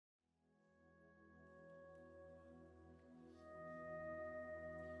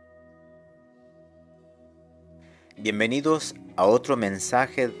Bienvenidos a otro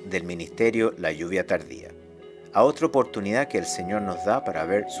mensaje del Ministerio La Lluvia Tardía, a otra oportunidad que el Señor nos da para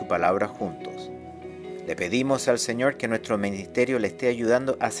ver su palabra juntos. Le pedimos al Señor que nuestro ministerio le esté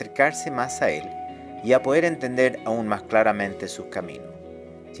ayudando a acercarse más a Él y a poder entender aún más claramente sus caminos.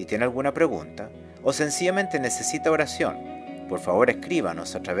 Si tiene alguna pregunta o sencillamente necesita oración, por favor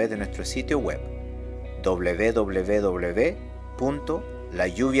escríbanos a través de nuestro sitio web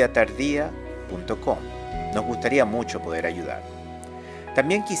www.layuviatardía.com. Nos gustaría mucho poder ayudar.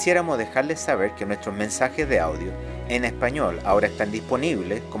 También quisiéramos dejarles saber que nuestros mensajes de audio en español ahora están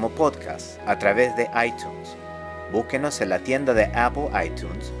disponibles como podcast a través de iTunes. Búsquenos en la tienda de Apple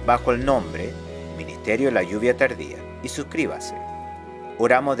iTunes bajo el nombre Ministerio La Lluvia Tardía y suscríbase.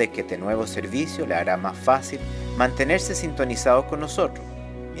 Oramos de que este nuevo servicio le hará más fácil mantenerse sintonizado con nosotros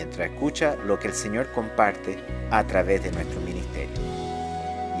mientras escucha lo que el Señor comparte a través de nuestro ministerio.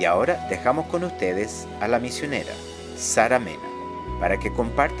 Y ahora dejamos con ustedes a la misionera Sara Mena para que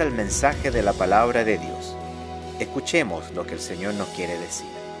comparta el mensaje de la palabra de Dios. Escuchemos lo que el Señor nos quiere decir.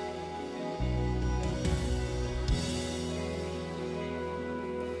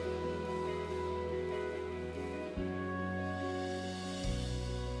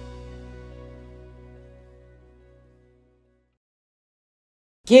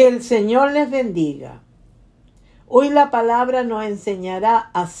 Que el Señor les bendiga. Hoy la palabra nos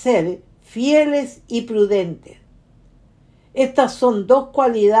enseñará a ser fieles y prudentes. Estas son dos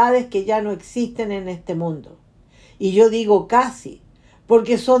cualidades que ya no existen en este mundo. Y yo digo casi,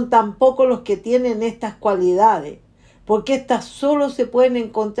 porque son tan pocos los que tienen estas cualidades, porque estas solo se pueden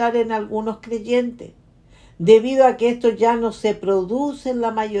encontrar en algunos creyentes, debido a que esto ya no se produce en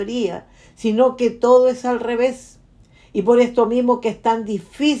la mayoría, sino que todo es al revés. Y por esto mismo que es tan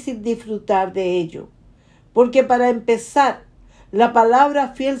difícil disfrutar de ello. Porque para empezar, la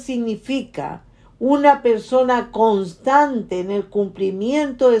palabra fiel significa una persona constante en el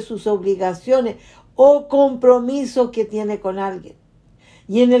cumplimiento de sus obligaciones o compromisos que tiene con alguien.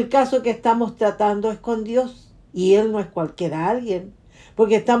 Y en el caso que estamos tratando es con Dios. Y Él no es cualquier alguien.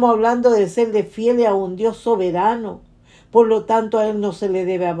 Porque estamos hablando de serle fieles a un Dios soberano. Por lo tanto, a Él no se le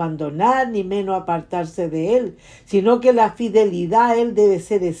debe abandonar, ni menos apartarse de Él, sino que la fidelidad a Él debe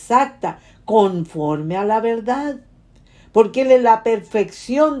ser exacta, conforme a la verdad, porque Él es la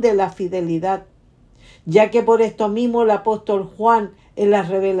perfección de la fidelidad, ya que por esto mismo el apóstol Juan en las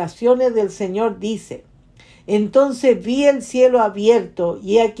revelaciones del Señor dice: entonces vi el cielo abierto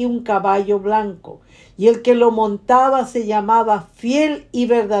y he aquí un caballo blanco, y el que lo montaba se llamaba Fiel y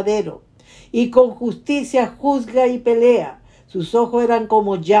Verdadero, y con justicia juzga y pelea. Sus ojos eran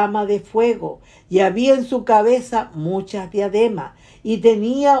como llama de fuego, y había en su cabeza muchas diademas, y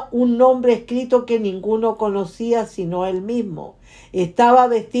tenía un nombre escrito que ninguno conocía sino él mismo. Estaba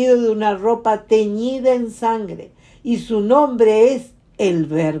vestido de una ropa teñida en sangre, y su nombre es el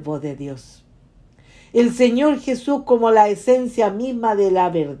Verbo de Dios. El Señor Jesús, como la esencia misma de la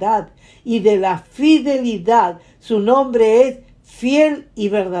verdad y de la fidelidad, su nombre es fiel y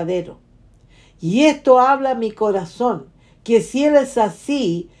verdadero. Y esto habla a mi corazón, que si Él es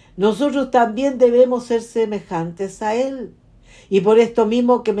así, nosotros también debemos ser semejantes a Él. Y por esto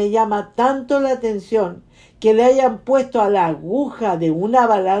mismo que me llama tanto la atención que le hayan puesto a la aguja de una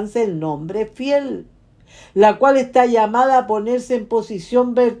balanza el nombre fiel, la cual está llamada a ponerse en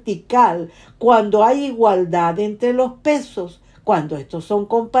posición vertical cuando hay igualdad entre los pesos, cuando estos son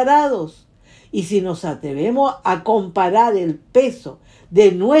comparados. Y si nos atrevemos a comparar el peso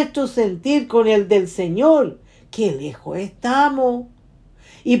de nuestro sentir con el del Señor, qué lejos estamos.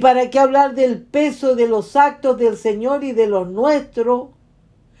 ¿Y para qué hablar del peso de los actos del Señor y de los nuestros?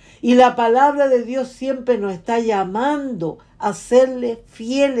 Y la palabra de Dios siempre nos está llamando a serle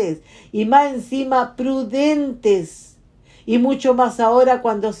fieles y más encima prudentes. Y mucho más ahora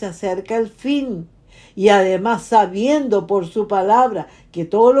cuando se acerca el fin. Y además sabiendo por su palabra que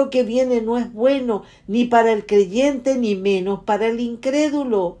todo lo que viene no es bueno ni para el creyente ni menos para el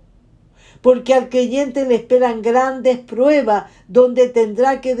incrédulo. Porque al creyente le esperan grandes pruebas donde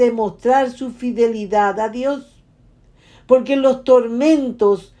tendrá que demostrar su fidelidad a Dios. Porque en los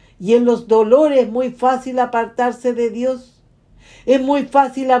tormentos y en los dolores es muy fácil apartarse de Dios. Es muy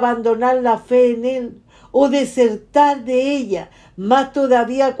fácil abandonar la fe en Él o desertar de ella, más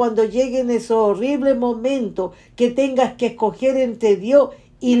todavía cuando lleguen esos horribles momentos que tengas que escoger entre Dios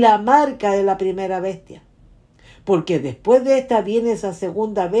y la marca de la primera bestia. Porque después de esta viene esa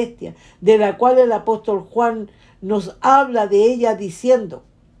segunda bestia, de la cual el apóstol Juan nos habla de ella diciendo: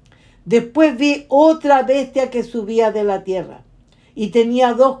 después vi otra bestia que subía de la tierra, y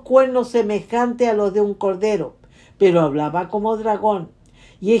tenía 2 cuernos semejantes a los de un cordero, pero hablaba como dragón,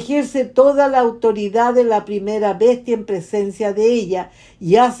 y ejerce toda la autoridad de la primera bestia en presencia de ella,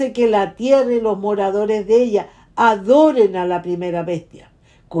 y hace que la tierra y los moradores de ella adoren a la primera bestia,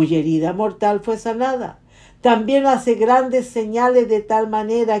 cuya herida mortal fue sanada. También hace grandes señales de tal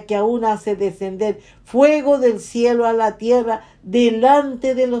manera que aún hace descender fuego del cielo a la tierra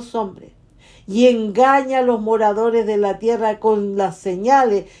delante de los hombres, y engaña a los moradores de la tierra con las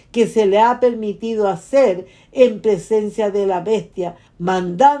señales que se le ha permitido hacer en presencia de la bestia,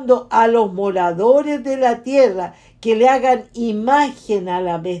 mandando a los moradores de la tierra que le hagan imagen a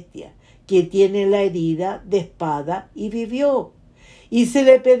la bestia, que tiene la herida de espada y vivió. Y se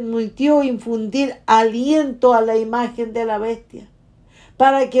le permitió infundir aliento a la imagen de la bestia,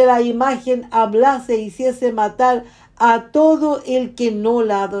 para que la imagen hablase e hiciese matar a todo el que no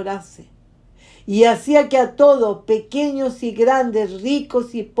la adorase. Y hacía que a todos, pequeños y grandes,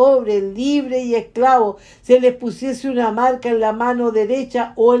 ricos y pobres, libres y esclavos, se les pusiese una marca en la mano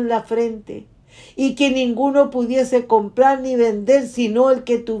derecha o en la frente, y que ninguno pudiese comprar ni vender sino el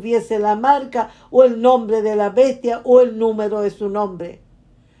que tuviese la marca o el nombre de la bestia o el número de su nombre.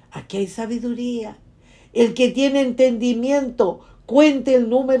 Aquí hay sabiduría. El que tiene entendimiento, cuente el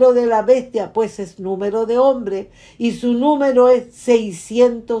número de la bestia, pues es número de hombre, y su número es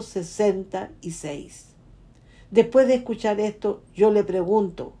 666. Después de escuchar esto, yo le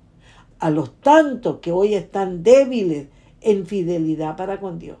pregunto a los tantos que hoy están débiles en fidelidad para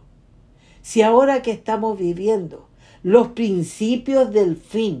con Dios, si ahora que estamos viviendo los principios del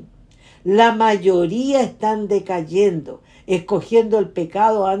fin, la mayoría están decayendo, escogiendo el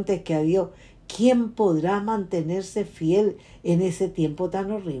pecado antes que a Dios, ¿quién podrá mantenerse fiel en ese tiempo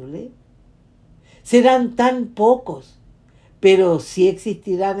tan horrible? Serán tan pocos, pero sí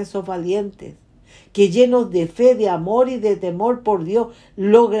existirán esos valientes que, llenos de fe, de amor y de temor por Dios,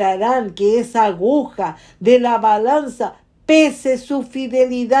 lograrán que esa aguja de la balanza pese su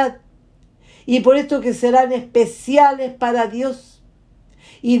fidelidad, y por esto que serán especiales para Dios.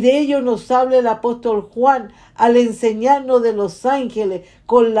 Y de ello nos habla el apóstol Juan al enseñarnos de los ángeles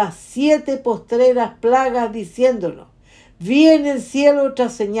con las 7 postreras plagas, diciéndonos: vi en el cielo otra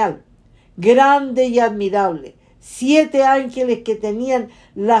señal, grande y admirable, 7 ángeles que tenían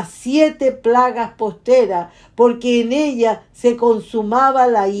las 7 plagas postreras, porque en ellas se consumaba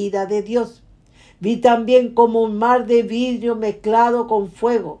la ira de Dios. Vi también como un mar de vidrio mezclado con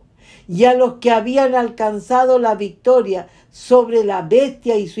fuego, y a los que habían alcanzado la victoria sobre la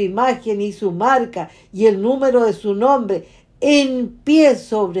bestia y su imagen y su marca y el número de su nombre, en pie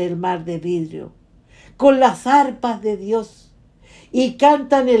sobre el mar de vidrio, con las arpas de Dios, y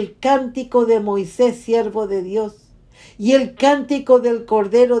cantan el cántico de Moisés, siervo de Dios, y el cántico del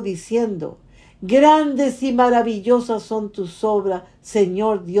Cordero, diciendo: grandes y maravillosas son tus obras,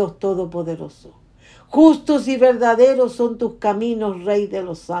 Señor Dios Todopoderoso. Justos y verdaderos son tus caminos, Rey de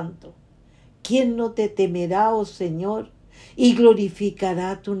los santos. ¿Quién no te temerá, oh Señor, y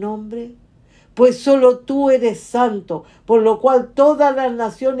glorificará tu nombre? Pues solo tú eres santo, por lo cual todas las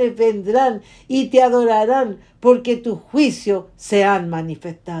naciones vendrán y te adorarán, porque tus juicios se han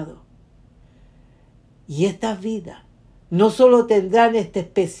manifestado. Y estas vidas no solo tendrán este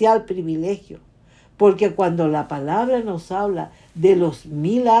especial privilegio, porque cuando la palabra nos habla de los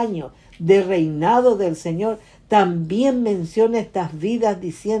 1000 años de reinado del Señor, también menciona estas vidas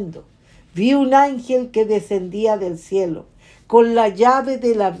diciendo: vi un ángel que descendía del cielo con la llave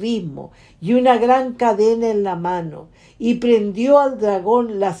del abismo y una gran cadena en la mano, y prendió al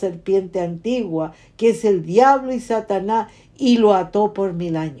dragón, la serpiente antigua, que es el diablo y Satanás, y lo ató por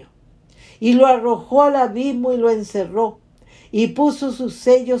 1000 años. Y lo arrojó al abismo y lo encerró, y puso sus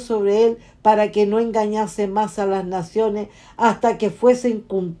sellos sobre él para que no engañase más a las naciones hasta que fuesen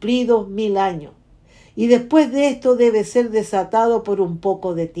cumplidos 1000 años. Y después de esto debe ser desatado por un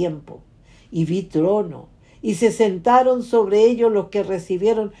poco de tiempo. Y vi trono, y se sentaron sobre ellos los que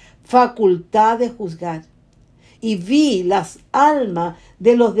recibieron facultad de juzgar. Y vi las almas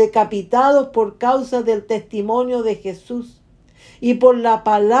de los decapitados por causa del testimonio de Jesús y por la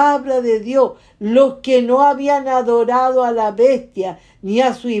palabra de Dios, los que no habían adorado a la bestia ni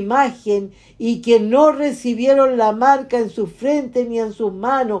a su imagen, y que no recibieron la marca en su frente ni en sus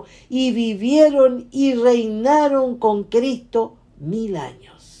manos, y vivieron y reinaron con Cristo 1000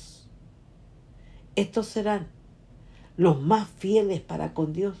 años. Estos serán los más fieles para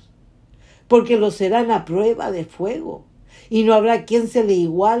con Dios, porque lo serán a prueba de fuego, y no habrá quien se le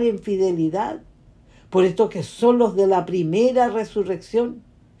iguale en fidelidad. Por esto que son los de la primera resurrección.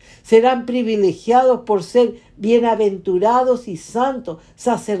 Serán privilegiados por ser bienaventurados y santos,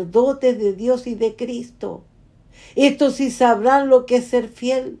 sacerdotes de Dios y de Cristo. Estos sí sabrán lo que es ser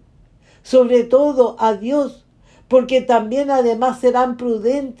fiel, sobre todo a Dios, porque también además serán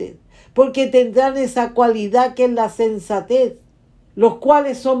prudentes, porque tendrán esa cualidad que es la sensatez, los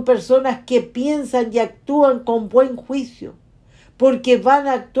cuales son personas que piensan y actúan con buen juicio, porque van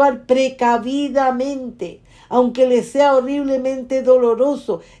a actuar precavidamente, aunque les sea horriblemente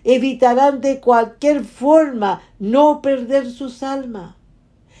doloroso, evitarán de cualquier forma no perder sus almas.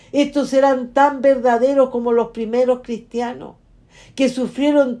 Estos serán tan verdaderos como los primeros cristianos, que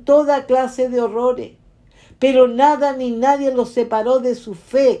sufrieron toda clase de horrores, pero nada ni nadie los separó de su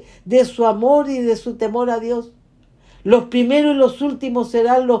fe, de su amor y de su temor a Dios. Los primeros y los últimos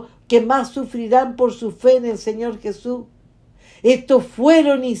serán los que más sufrirán por su fe en el Señor Jesús. Estos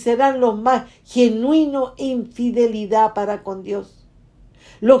fueron y serán los más genuinos en fidelidad para con Dios.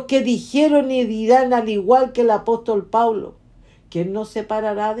 Los que dijeron y dirán al igual que el apóstol Pablo: ¿quién nos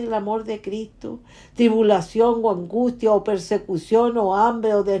separará del amor de Cristo? Tribulación o angustia o persecución o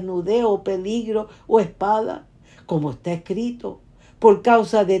hambre o desnudez o peligro o espada. Como está escrito: por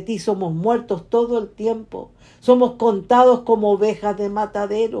causa de ti somos muertos todo el tiempo. Somos contados como ovejas de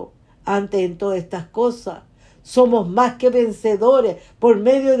matadero. Antes en todas estas cosas somos más que vencedores por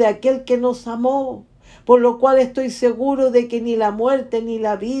medio de aquel que nos amó. Por lo cual estoy seguro de que ni la muerte, ni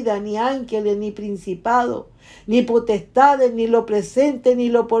la vida, ni ángeles, ni principados, ni potestades, ni lo presente, ni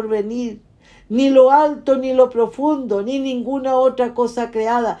lo porvenir, ni lo alto, ni lo profundo, ni ninguna otra cosa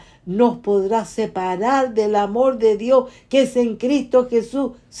creada nos podrá separar del amor de Dios que es en Cristo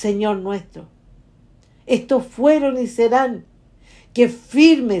Jesús, Señor nuestro. Estos fueron y serán, que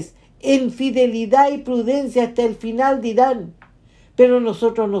firmes en fidelidad y prudencia hasta el final dirán: pero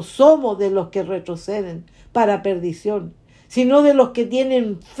nosotros no somos de los que retroceden para perdición, sino de los que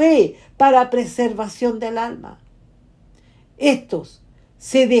tienen fe para preservación del alma. Estos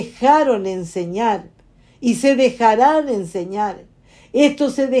se dejaron enseñar y se dejarán enseñar.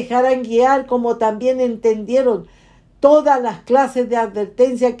 Estos se dejarán guiar, como también entendieron todas las clases de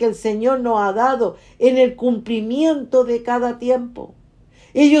advertencia que el Señor nos ha dado en el cumplimiento de cada tiempo.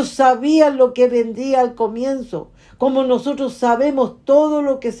 Ellos sabían lo que vendría al comienzo, como nosotros sabemos todo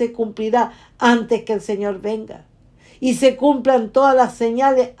lo que se cumplirá antes que el Señor venga. Y se cumplan todas las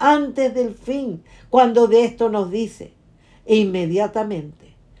señales antes del fin, cuando de esto nos dice: e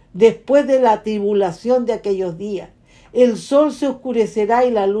inmediatamente, después de la tribulación de aquellos días, el sol se oscurecerá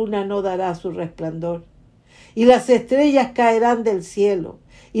y la luna no dará su resplandor. Y las estrellas caerán del cielo,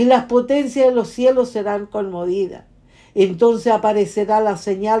 y las potencias de los cielos serán conmovidas. Entonces aparecerá la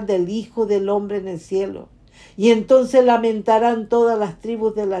señal del Hijo del Hombre en el cielo. Y entonces lamentarán todas las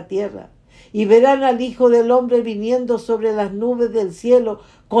tribus de la tierra, y verán al Hijo del Hombre viniendo sobre las nubes del cielo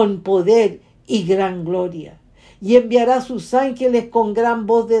con poder y gran gloria. Y enviará sus ángeles con gran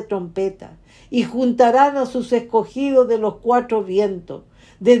voz de trompeta, y juntarán a sus escogidos de los cuatro vientos,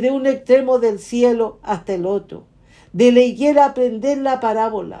 desde un extremo del cielo hasta el otro. De la higuera aprended la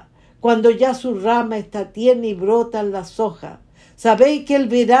parábola: cuando ya su rama está tierna y brotan las hojas, sabéis que el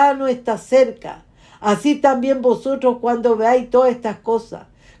verano está cerca. Así también vosotros, cuando veáis todas estas cosas,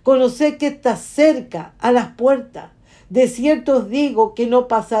 conoced que está cerca, a las puertas. De cierto os digo que no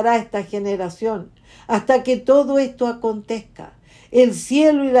pasará esta generación hasta que todo esto acontezca. El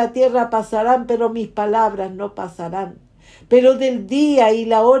cielo y la tierra pasarán, pero mis palabras no pasarán. Pero del día y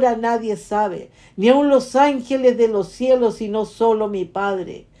la hora nadie sabe, ni aun los ángeles de los cielos, sino solo mi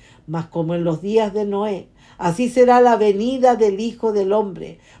Padre. Mas como en los días de Noé, así será la venida del Hijo del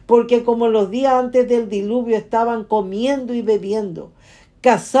Hombre, porque como los días antes del diluvio estaban comiendo y bebiendo,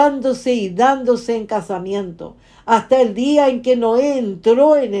 casándose y dándose en casamiento, hasta el día en que Noé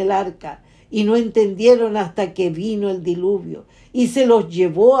entró en el arca, y no entendieron hasta que vino el diluvio, y se los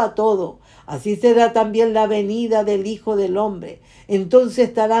llevó a todos. Así será también la venida del Hijo del Hombre. Entonces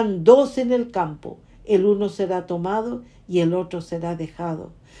estarán dos en el campo, el uno será tomado y el otro será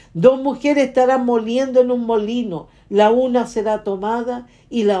dejado. Dos mujeres estarán moliendo en un molino, la una será tomada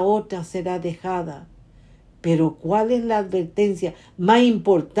y la otra será dejada. Pero ¿cuál es la advertencia más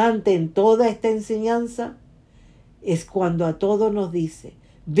importante en toda esta enseñanza? Es cuando a todos nos dice: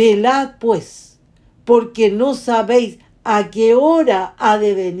 velad pues, porque no sabéis a qué hora ha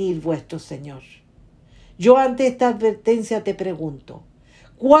de venir vuestro Señor. Yo ante esta advertencia te pregunto: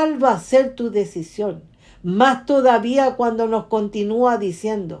 ¿cuál va a ser tu decisión? Más todavía cuando nos continúa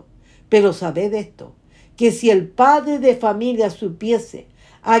diciendo: pero sabed esto, que si el padre de familia supiese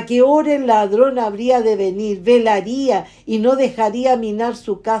a qué hora el ladrón habría de venir, velaría y no dejaría minar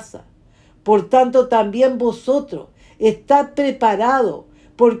su casa. Por tanto, también vosotros estad preparados,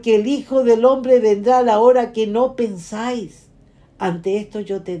 porque el Hijo del Hombre vendrá a la hora que no pensáis. Ante esto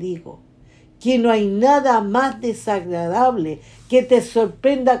yo te digo que no hay nada más desagradable que te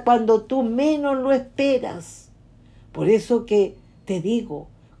sorprenda cuando tú menos lo esperas. Por eso que te digo,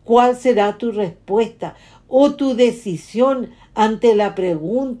 ¿cuál será tu respuesta o tu decisión ante la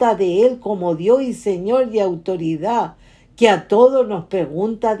pregunta de Él como Dios y Señor y autoridad, que a todos nos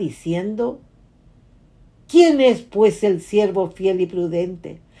pregunta diciendo: ¿quién es pues el siervo fiel y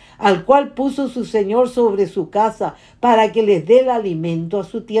prudente, al cual puso su Señor sobre su casa para que les dé el alimento a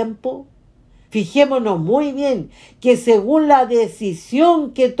su tiempo? Fijémonos muy bien que según la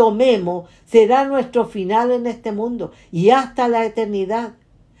decisión que tomemos será nuestro final en este mundo y hasta la eternidad.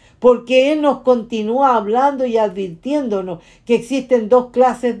 Porque Él nos continúa hablando y advirtiéndonos que existen dos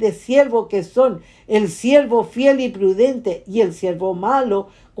clases de siervos, que son el siervo fiel y prudente y el siervo malo,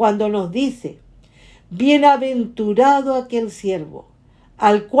 cuando nos dice: bienaventurado aquel siervo,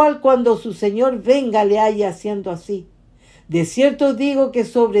 al cual cuando su Señor venga le haya haciendo así. De cierto digo que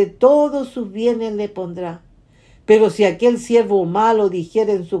sobre todos sus bienes le pondrá. Pero si aquel siervo malo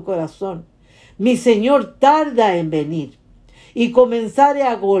dijere en su corazón: mi Señor tarda en venir, y comenzare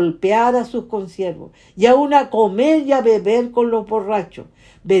a golpear a sus consiervos, y aun a comer y a beber con los borrachos,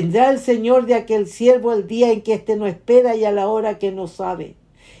 vendrá el Señor de aquel siervo el día en que éste no espera y a la hora que no sabe,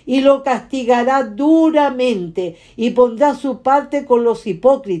 y lo castigará duramente, y pondrá su parte con los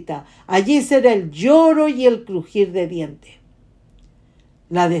hipócritas. Allí será el lloro y el crujir de dientes.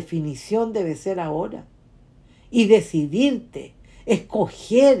 La definición debe ser ahora, y decidirte,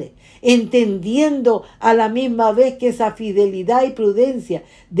 escoger, entendiendo a la misma vez que esa fidelidad y prudencia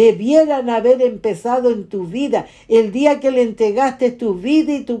debieran haber empezado en tu vida el día que le entregaste tu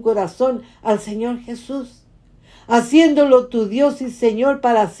vida y tu corazón al Señor Jesús, haciéndolo tu Dios y Señor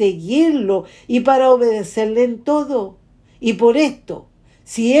para seguirlo y para obedecerle en todo. Y por esto,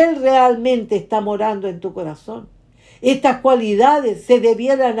 si Él realmente está morando en tu corazón, estas cualidades se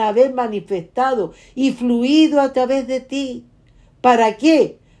debieran haber manifestado y fluido a través de ti. ¿Para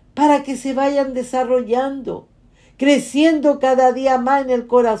qué? Para que se vayan desarrollando, creciendo cada día más en el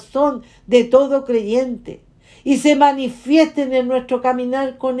corazón de todo creyente y se manifiesten en nuestro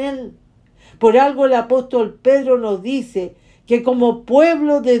caminar con Él. Por algo el apóstol Pedro nos dice que como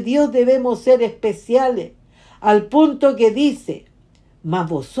pueblo de Dios debemos ser especiales, al punto que dice: mas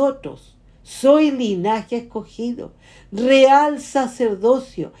vosotros sois linaje escogido, real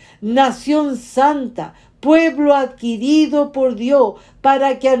sacerdocio, nación santa, pueblo adquirido por Dios,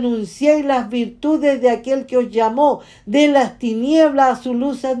 para que anunciéis las virtudes de aquel que os llamó de las tinieblas a su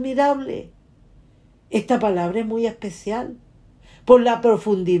luz admirable. Esta palabra es muy especial por la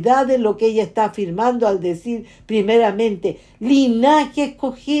profundidad de lo que ella está afirmando al decir primeramente linaje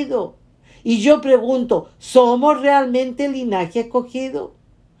escogido. Y yo pregunto, ¿somos realmente linaje escogido?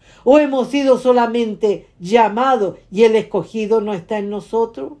 ¿O hemos sido solamente llamados y el escogido no está en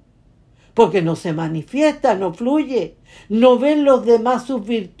nosotros? Porque no se manifiesta, no fluye, no ven los demás sus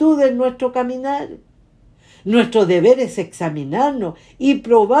virtudes en nuestro caminar. Nuestro deber es examinarnos y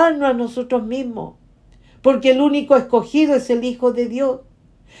probarnos a nosotros mismos, porque el único escogido es el Hijo de Dios,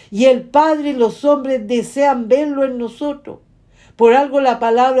 y el Padre y los hombres desean verlo en nosotros. Por algo la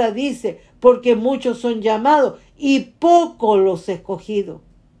palabra dice: porque muchos son llamados y pocos los escogidos.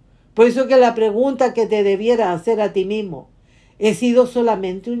 Por eso que la pregunta que te debieras hacer a ti mismo: ¿he sido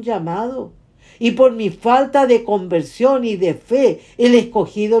solamente un llamado? Y por mi falta de conversión y de fe, el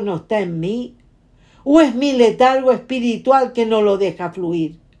escogido no está en mí. ¿O es mi letargo espiritual que no lo deja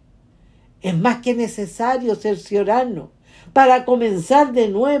fluir? Es más que necesario cerciorarnos para comenzar de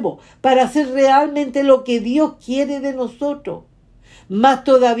nuevo, para hacer realmente lo que Dios quiere de nosotros. Más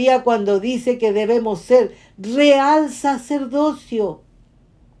todavía cuando dice que debemos ser real sacerdocio.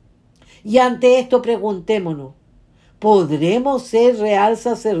 Y ante esto preguntémonos: ¿podremos ser real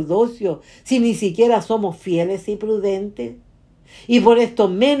sacerdocio si ni siquiera somos fieles y prudentes? Y por esto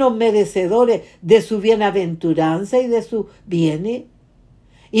menos merecedores de su bienaventuranza y de sus bienes.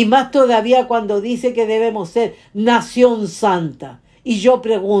 Y más todavía cuando dice que debemos ser nación santa. Y yo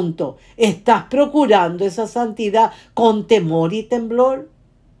pregunto, ¿estás procurando esa santidad con temor y temblor?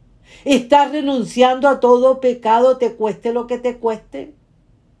 ¿Estás renunciando a todo pecado, te cueste lo que te cueste?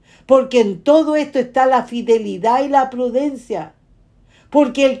 Porque en todo esto está la fidelidad y la prudencia.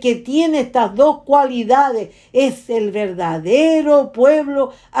 Porque el que tiene estas dos cualidades es el verdadero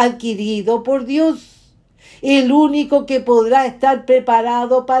pueblo adquirido por Dios. El único que podrá estar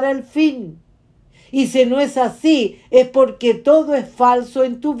preparado para el fin. Y si no es así, es porque todo es falso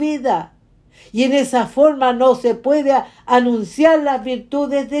en tu vida. Y en esa forma no se puede anunciar las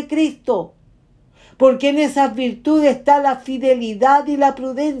virtudes de Cristo. Porque en esas virtudes está la fidelidad y la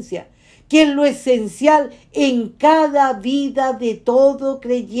prudencia, que es lo esencial en cada vida de todo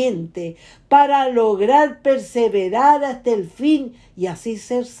creyente, para lograr perseverar hasta el fin y así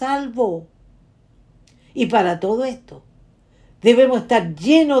ser salvo. Y para todo esto debemos estar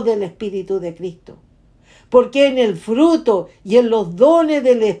llenos del Espíritu de Cristo. Porque en el fruto y en los dones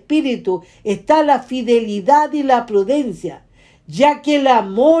del Espíritu está la fidelidad y la prudencia, ya que el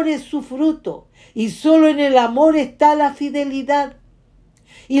amor es su fruto, y solo en el amor está la fidelidad.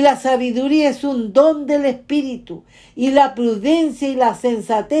 Y la sabiduría es un don del Espíritu, y la prudencia y la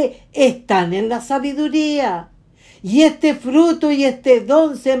sensatez están en la sabiduría. Y este fruto y este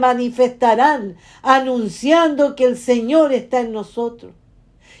don se manifestarán anunciando que el Señor está en nosotros.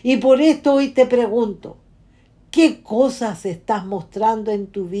 Y por esto hoy te pregunto, ¿qué cosas estás mostrando en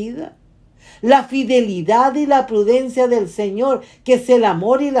tu vida? La fidelidad y la prudencia del Señor, que es el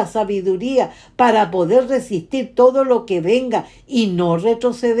amor y la sabiduría para poder resistir todo lo que venga y no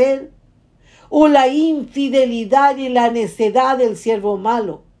retroceder. O la infidelidad y la necedad del siervo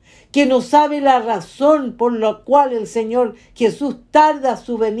malo, que no sabe la razón por la cual el Señor Jesús tarda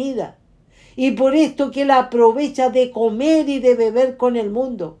su venida. Y por esto que él aprovecha de comer y de beber con el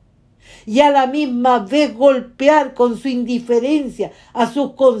mundo. Y a la misma vez golpear con su indiferencia a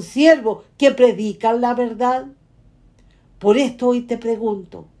sus consiervos que predican la verdad. Por esto hoy te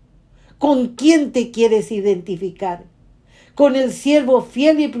pregunto, ¿con quién te quieres identificar? ¿Con el siervo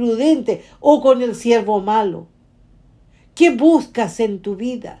fiel y prudente o con el siervo malo? ¿Qué buscas en tu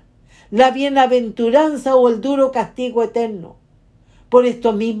vida? ¿La bienaventuranza o el duro castigo eterno? Por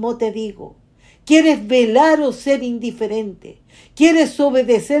esto mismo te digo, ¿quieres velar o ser indiferente? ¿Quieres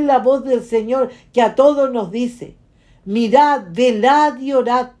obedecer la voz del Señor que a todos nos dice? Mirad, velad y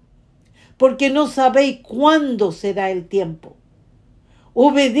orad, porque no sabéis cuándo será el tiempo.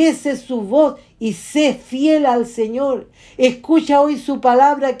 Obedece su voz y sé fiel al Señor. Escucha hoy su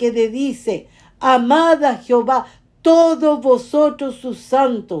palabra que te dice, amad a Jehová, todos vosotros sus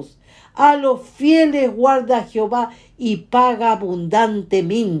santos. A los fieles guarda Jehová y paga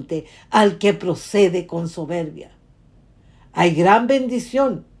abundantemente al que procede con soberbia. Hay gran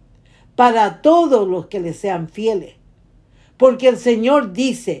bendición para todos los que le sean fieles. Porque el Señor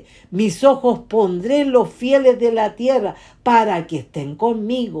dice, mis ojos pondré en los fieles de la tierra para que estén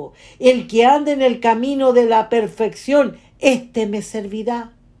conmigo. El que ande en el camino de la perfección, éste me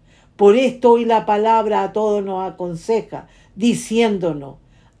servirá. Por esto hoy la palabra a todos nos aconseja, diciéndonos,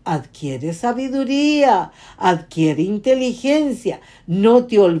 adquiere sabiduría, adquiere inteligencia, no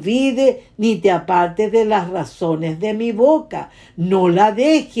te olvides ni te apartes de las razones de mi boca, no la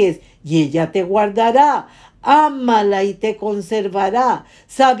dejes y ella te guardará. Ámala y te conservará.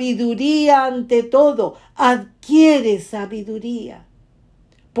 Sabiduría ante todo. Adquiere sabiduría.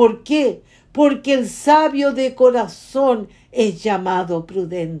 ¿Por qué? Porque el sabio de corazón es llamado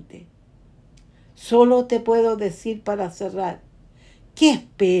prudente. Solo te puedo decir para cerrar, ¿qué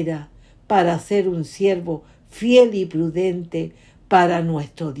espera para ser un siervo fiel y prudente para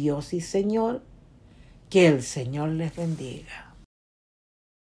nuestro Dios y Señor? Que el Señor les bendiga.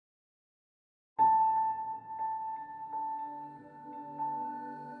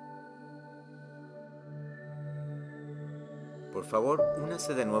 Por favor,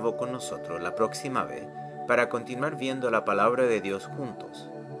 únase de nuevo con nosotros la próxima vez para continuar viendo la palabra de Dios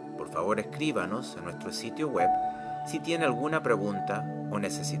juntos. Por favor, escríbanos a nuestro sitio web si tiene alguna pregunta o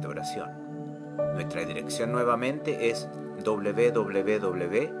necesita oración. Nuestra dirección nuevamente es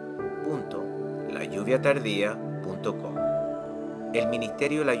www.layuviatardía.com. El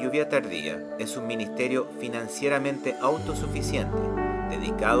Ministerio La Lluvia Tardía es un ministerio financieramente autosuficiente,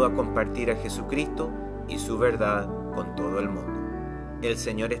 dedicado a compartir a Jesucristo y su verdad con todo el mundo. El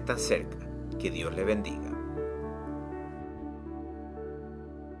Señor está cerca. Que Dios le bendiga.